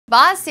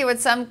Boz here with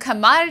some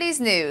commodities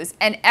news.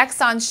 An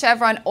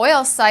Exxon-Chevron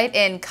oil site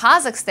in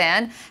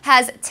Kazakstan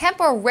has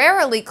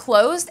temporarily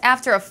closed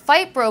after a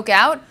fight broke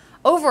out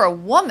over a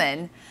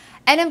woman.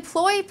 An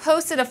employee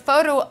posted a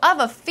photo of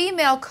a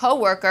female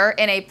coworker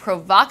in a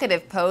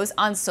provocative pose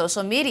on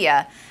social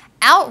media,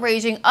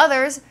 outraging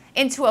others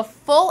into a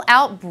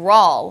full-out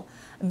brawl.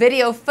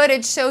 Video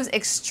footage shows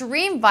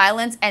extreme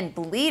violence and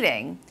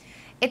bleeding.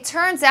 It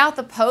turns out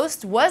the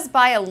post was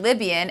by a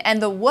Libyan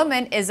and the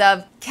woman is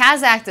of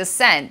Kazakh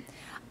descent,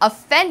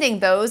 offending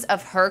those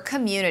of her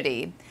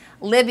community.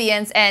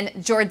 Libyans and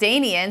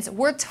Jordanians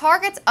were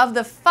targets of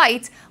the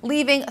fight,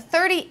 leaving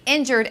 30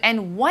 injured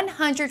and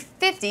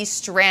 150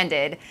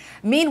 stranded.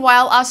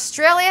 Meanwhile,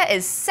 Australia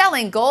is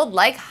selling gold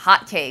like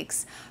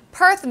hotcakes.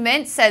 Perth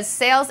Mint says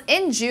sales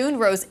in June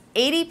rose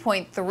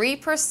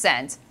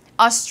 80.3%.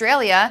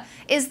 Australia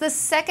is the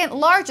second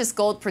largest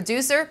gold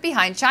producer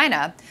behind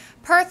China.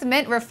 Perth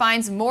Mint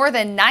refines more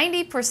than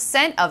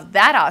 90% of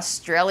that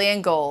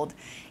Australian gold.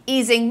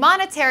 Easing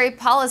monetary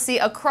policy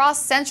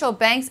across central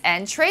banks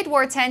and trade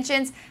war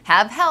tensions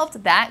have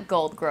helped that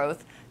gold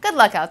growth. Good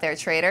luck out there,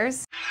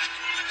 traders.